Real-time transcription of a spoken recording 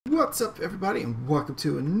What's up, everybody, and welcome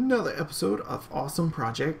to another episode of Awesome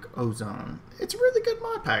Project Ozone. It's a really good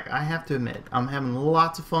mod pack, I have to admit. I'm having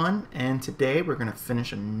lots of fun, and today we're going to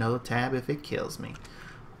finish another tab if it kills me.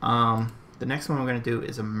 The next one we're going to do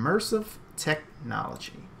is Immersive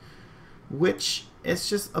Technology, which is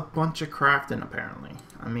just a bunch of crafting, apparently.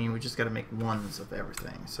 I mean, we just got to make ones of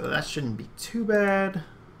everything, so that shouldn't be too bad,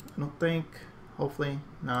 I don't think. Hopefully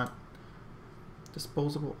not.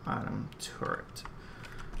 Disposable item turret.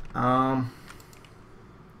 I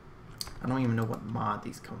don't even know what mod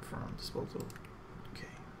these come from. Disposable. Okay,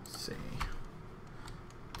 let's see.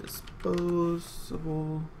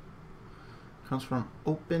 Disposable comes from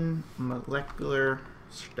open molecular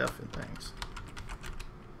stuff and things.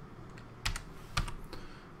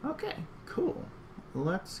 Okay, cool.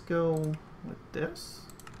 Let's go with this.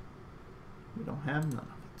 We don't have none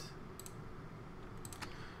of it.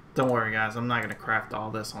 Don't worry, guys. I'm not going to craft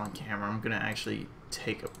all this on camera. I'm going to actually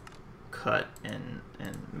take a cut and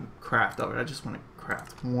craft over it. I just want to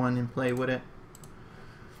craft one and play with it.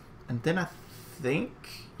 And then I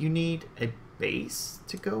think you need a base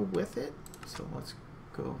to go with it. So let's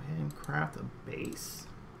go ahead and craft a base.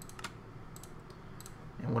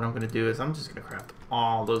 And what I'm going to do is I'm just going to craft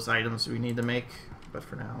all those items we need to make. But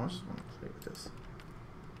for now, I just want to play with this.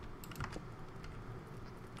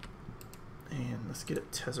 And let's get a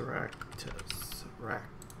Tesseract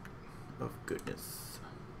of goodness.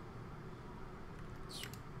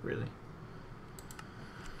 Really?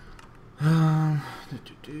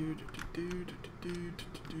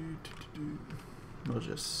 We'll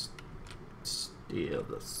just steal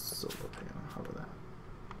the solar panel. How about that?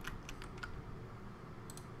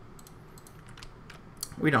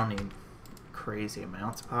 We don't need crazy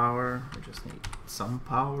amounts of power. We just need some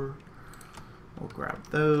power. We'll grab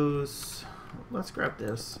those. Let's grab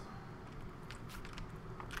this.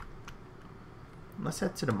 Let's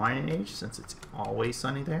head to the mining age since it's always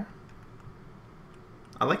sunny there.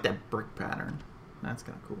 I like that brick pattern. That's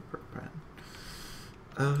kind of cool, brick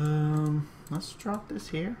pattern. Let's drop this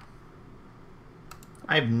here.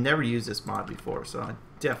 I've never used this mod before, so I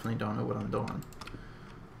definitely don't know what I'm doing.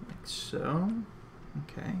 Like so.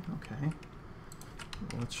 Okay, okay.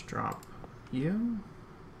 Let's drop you.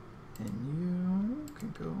 And you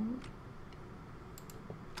can go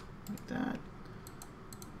like that.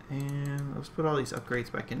 And let's put all these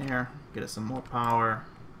upgrades back in there. Get us some more power.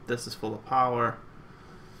 This is full of power.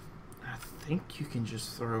 I think you can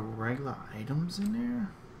just throw regular items in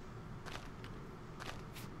there.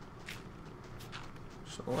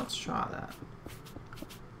 So let's try that.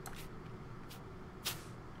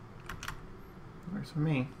 Works for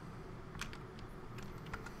me.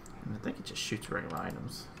 And I think it just shoots regular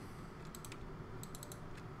items.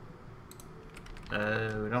 We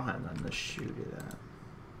don't have nothing to shoot it at.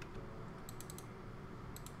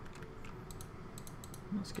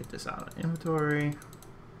 Let's get this out of inventory.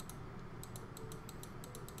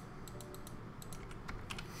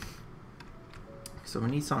 So we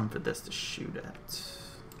need something for this to shoot at.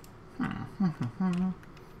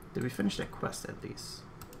 Did we finish that quest at least?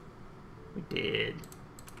 We did.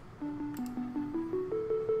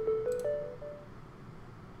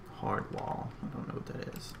 Hard wall. I don't know what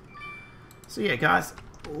that is. So yeah, guys,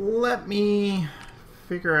 let me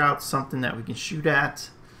figure out something that we can shoot at,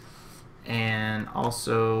 and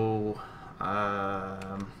also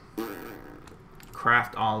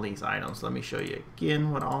craft all these items. Let me show you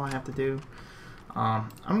again what all I have to do. I'm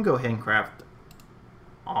gonna go ahead and craft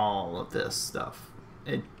all of this stuff.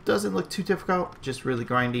 It doesn't look too difficult, just really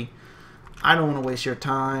grindy. I don't want to waste your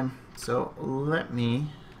time, so let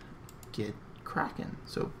me get cracking.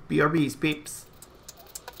 So BRBs, peeps.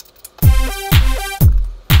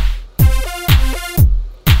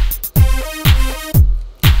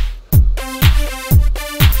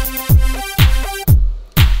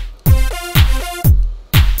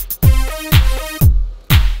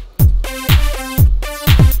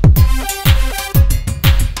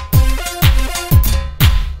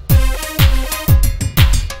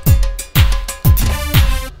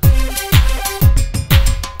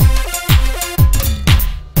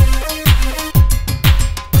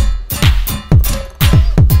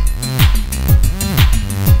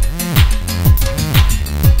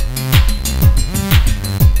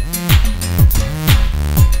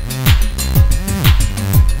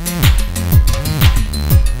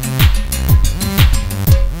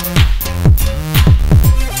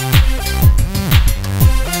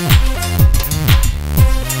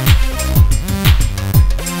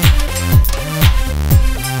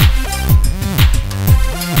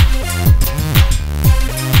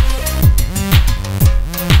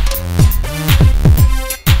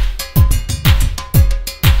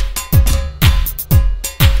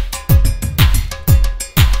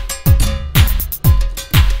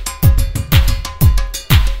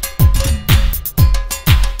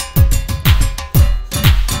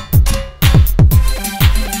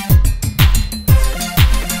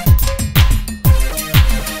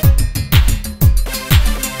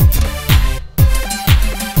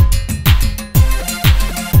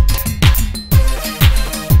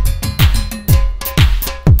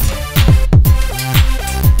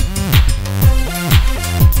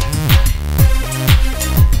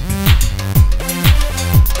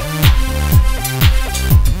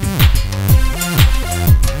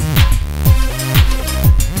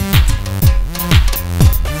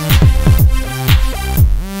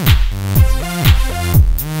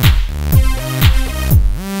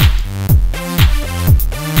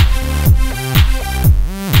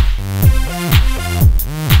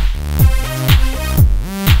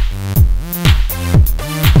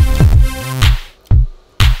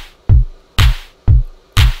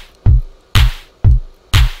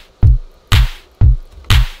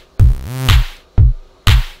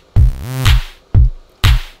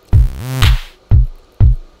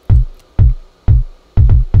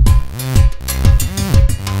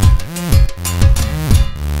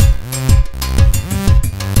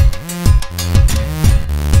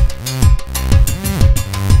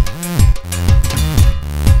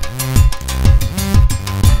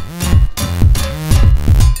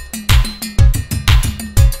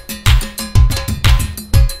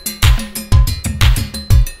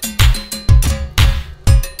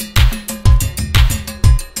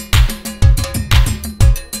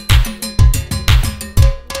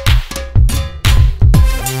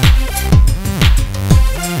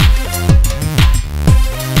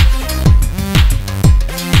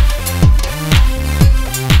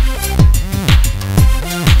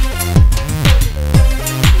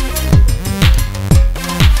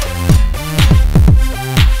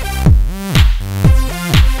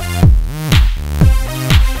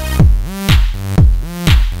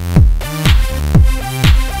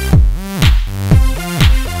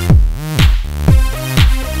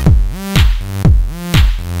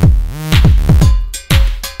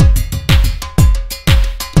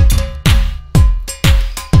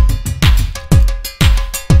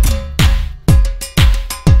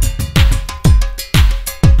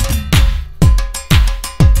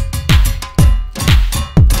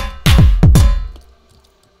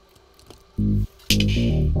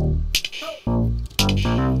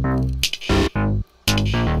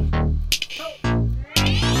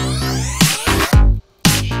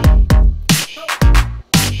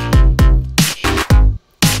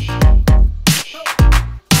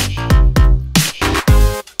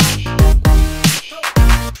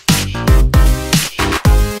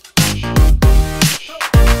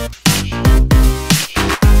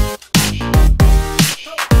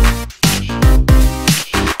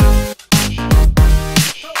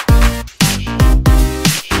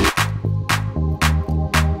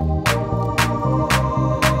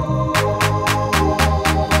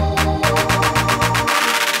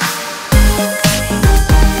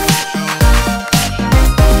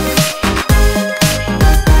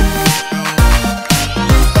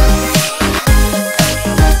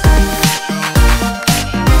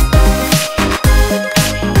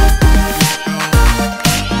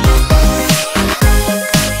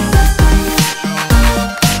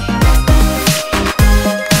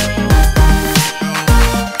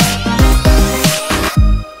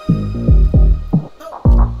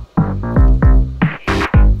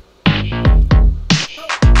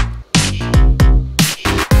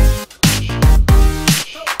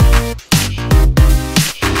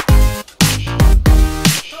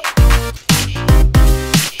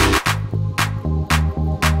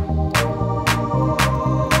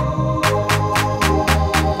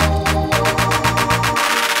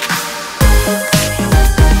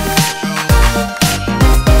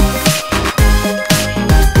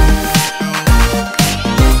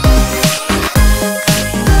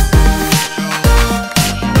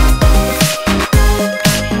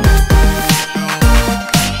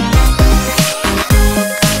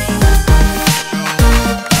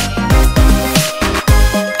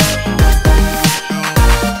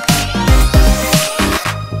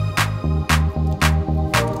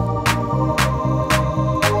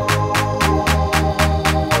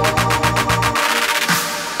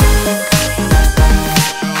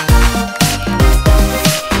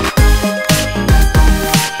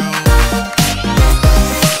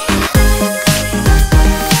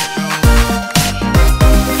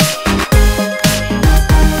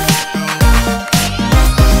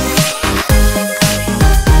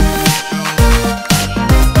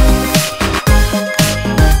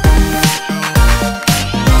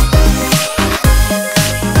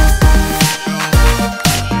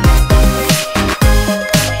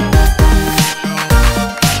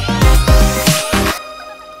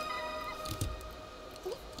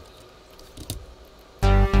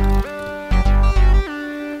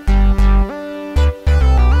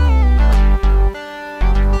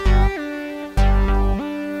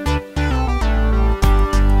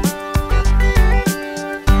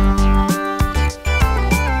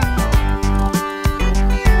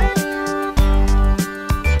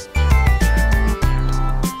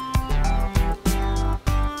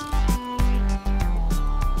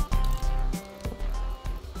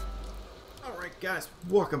 Guys,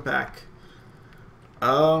 welcome back.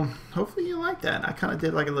 Hopefully you like that. I kind of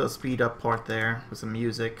did like a little speed up part there with some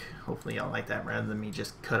music. Hopefully y'all like that rather than me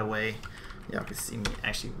just cut away. Y'all can see me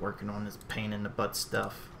actually working on this pain in the butt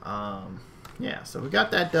stuff. Yeah, so we got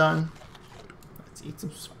that done. Let's eat some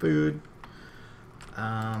food.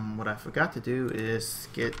 What I forgot to do is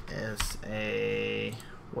get as a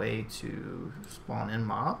way to spawn in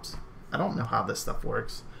mobs. I don't know how this stuff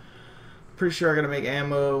works. Pretty sure I'm gonna make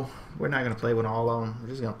ammo. We're not gonna play with all of them. We're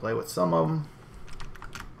just gonna play with some of them.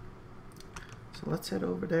 So let's head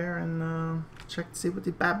over there and check to see what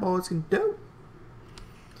the bad boys can do.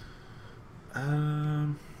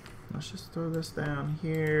 Let's just throw this down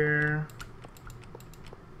here.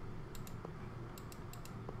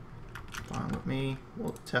 Fine with me.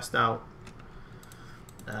 We'll test out.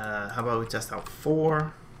 How about we test out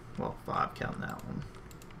 4? Well, 5 counting that one.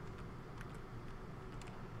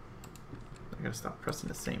 I gotta stop pressing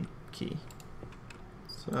the same key.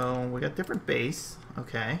 So we got different base.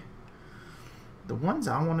 Okay. The ones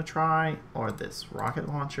I want to try are this rocket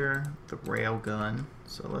launcher, the rail gun.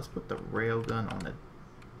 So let's put the rail gun on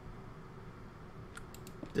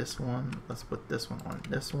this one. Let's put this one on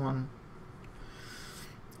this one.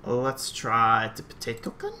 Let's try the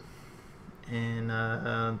potato gun and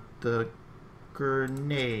the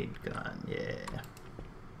grenade gun. Yeah.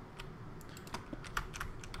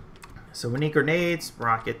 So we need grenades,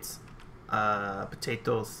 rockets,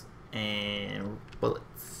 potatoes, and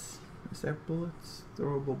bullets. Is there bullets?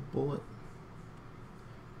 Throwable bullet.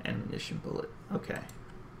 Ammunition bullet. Okay.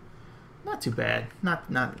 Not too bad.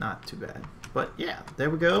 Not too bad. But yeah,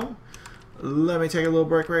 there we go. Let me take a little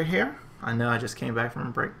break right here. I know I just came back from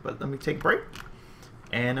a break, but let me take a break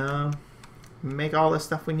and make all the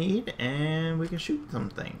stuff we need, and we can shoot some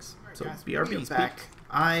things. Right, so guys, BRB's back.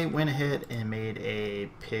 I went ahead and made a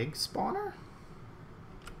pig spawner.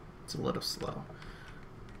 It's a little slow,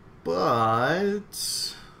 but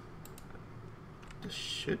this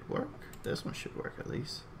should work. This one should work at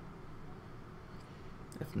least.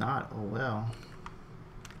 If not, oh well.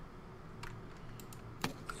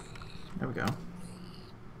 There we go.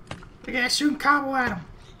 Look at that shooting combo at him.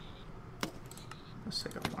 Let's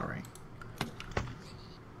take off my ring.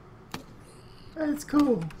 That's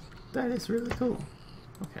cool. That is really cool.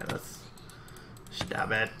 Okay, let's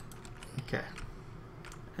stab it. Okay.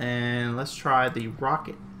 And let's try the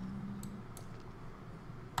rocket.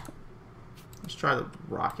 Let's try the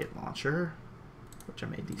rocket launcher, which I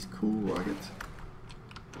made these cool rockets.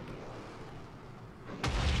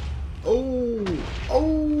 Oh!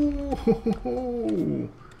 Oh!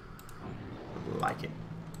 Like it.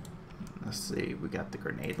 Let's see, we got the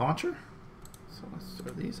grenade launcher. So let's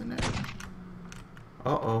throw these in there.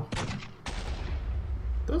 Uh-oh.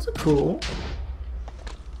 Those are cool.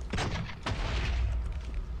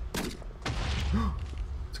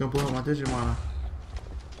 It's gonna blow up my Digimon.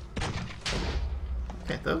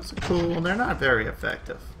 Okay, those are cool. They're not very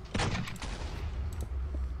effective.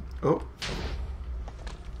 Oh.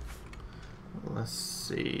 Let's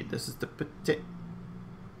see. This is the potato.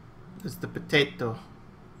 This is the potato.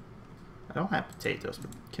 I don't have potatoes,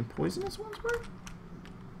 but can poisonous ones work?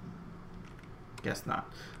 Guess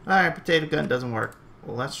not. Alright, potato gun doesn't work.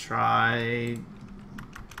 Well, let's try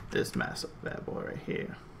this massive bad boy right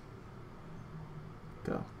here.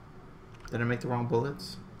 Go. Did I make the wrong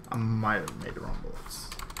bullets? I might have made the wrong bullets.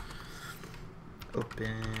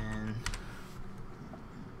 Open.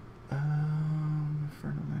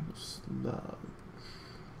 Inferno Mangle Slug.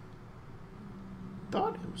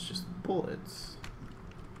 Thought it was just bullets.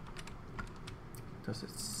 Does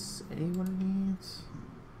it say what it needs?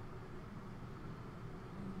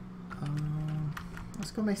 Let's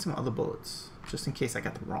go make some other bullets, just in case I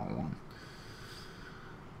got the wrong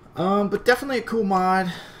one. But definitely a cool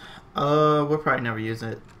mod. We'll probably never use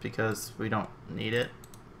it because we don't need it,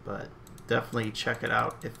 but definitely check it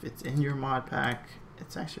out if it's in your mod pack.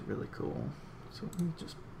 It's actually really cool. So let me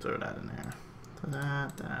just throw that in there. Throw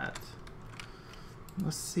that.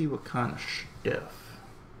 Let's see what kind of stuff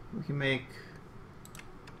we can make.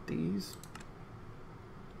 These.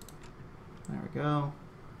 There we go.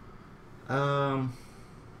 I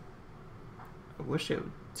wish it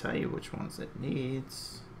would tell you which ones it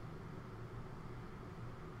needs.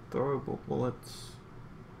 Throwable bullets.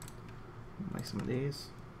 Make some of these.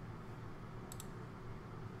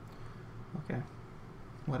 Okay.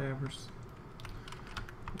 Whatever's.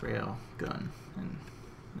 Rail gun, and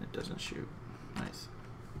it doesn't shoot. Nice.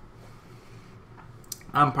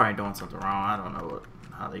 I'm probably doing something wrong. I don't know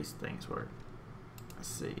how these things work. Let's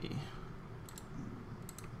see.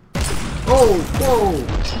 Oh, whoa!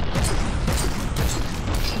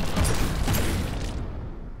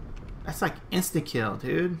 That's That's like instant kill,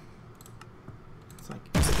 dude. It's like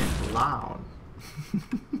instant loud.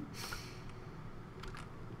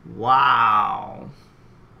 Wow.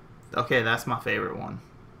 Okay, that's my favorite one.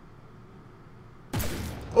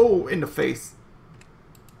 Oh, in the face.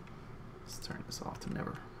 Let's turn this off to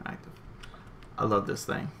never active. I love this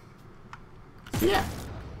thing.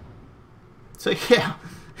 So yeah,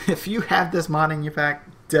 if you have this mod in your pack,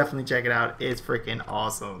 definitely check it out. It's freaking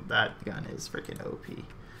awesome. That gun is freaking OP.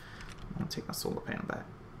 I'm gonna take my solar panel back.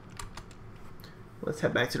 Let's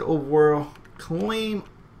head back to the overworld. Claim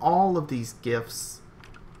all of these gifts.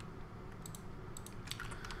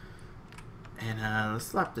 And let's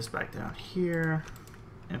slap this back down here.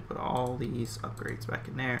 And put all these upgrades back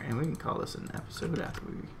in there. And we can call this an episode after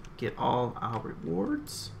we get all our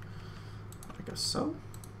rewards. I guess so.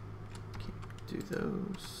 Do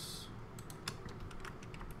those.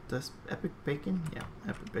 Does Epic Bacon? Yeah,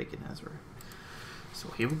 Epic Bacon has her. So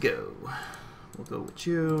here we go. We'll go with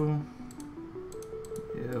you.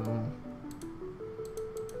 You.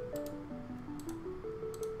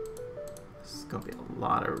 This is gonna be a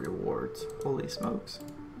lot of rewards. Holy smokes.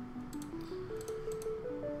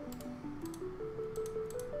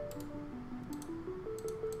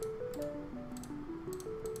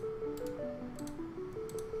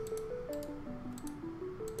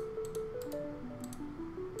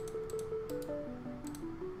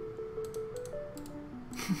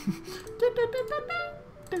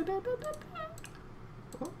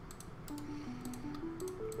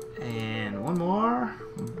 And one more.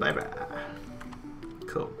 Bye bye.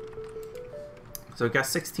 Cool. So we got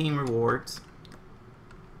 16 rewards.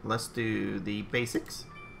 Let's do the basics.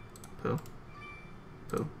 Poo.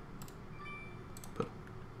 Poo. Poo.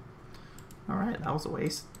 Alright, that was a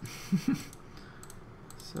waste.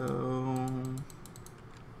 So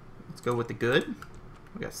let's go with the good.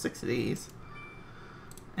 We got 6 of these.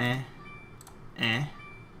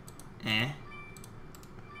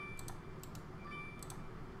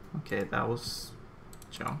 Okay, that was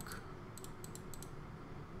junk.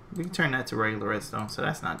 We can turn that to regular redstone, so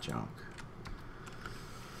that's not junk.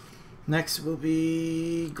 Next will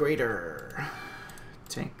be greater.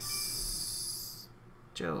 Tanks.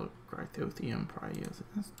 Gel Grythothium probably use it.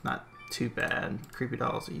 That's not too bad. Creepy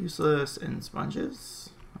dolls are useless, and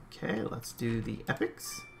sponges. Okay, let's do the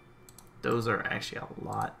epics. Those are actually a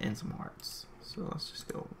lot in some hearts. So let's just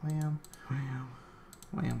go wham, wham,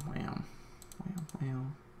 wham, wham, wham,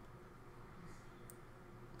 wham.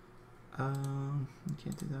 We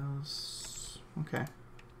can't do those. Okay.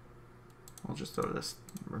 We'll just throw this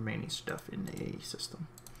remaining stuff in the system.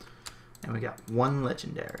 And we got 1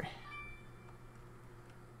 legendary.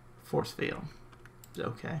 Force field.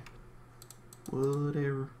 Okay.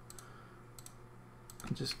 Whatever.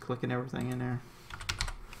 I'm just clicking everything in there.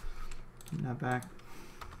 Give that back.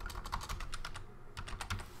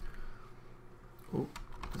 Oh,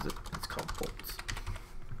 it's called bolts.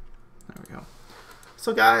 There we go.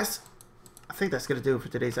 So guys, I think that's gonna do it for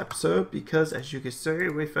today's episode, because as you can see,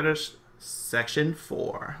 we finished section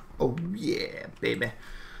 4. Oh yeah, baby.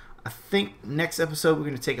 I think next episode we're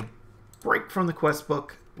gonna take a break from the quest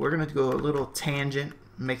book. We're gonna go a little tangent,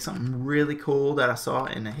 make something really cool that I saw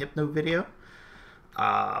in a Hypno video.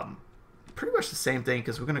 Pretty much the same thing,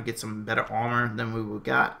 because we're gonna get some better armor than we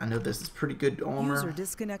got. I know this is pretty good armor. User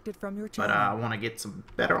disconnected from your channel. But I want to get some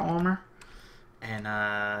better armor. And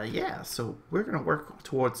yeah, so we're gonna work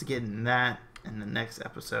towards getting that in the next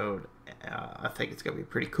episode. I think it's gonna be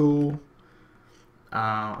pretty cool.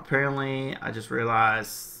 Apparently, I just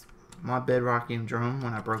realized my bedrocking drum,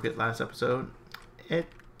 when I broke it last episode, it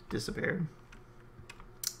disappeared.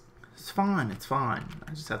 It's fine, it's fine.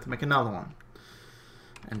 I just have to make another one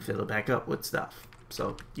and fill it back up with stuff.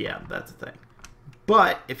 So yeah, that's the thing.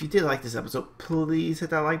 But if you did like this episode, please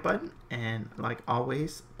hit that like button, and like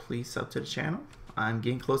always, please sub to the channel. I'm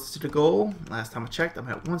getting closer to the goal. Last time I checked, I'm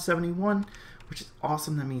at 171, which is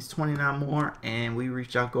awesome. That means 29 more, and we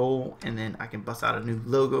reach our goal, and then I can bust out a new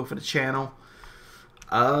logo for the channel.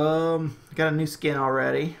 I got a new skin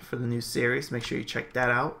already for the new series. Make sure you check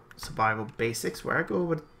that out. Survival Basics, where I go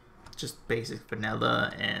over just basic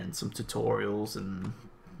vanilla and some tutorials and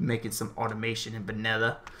making some automation in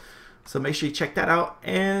vanilla. So make sure you check that out,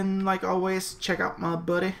 and like always, check out my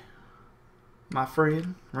buddy, my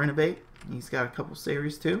friend Renovate. He's got a couple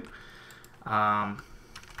series too.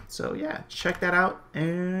 So yeah, check that out,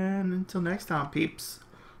 and until next time, peeps,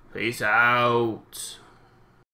 peace out.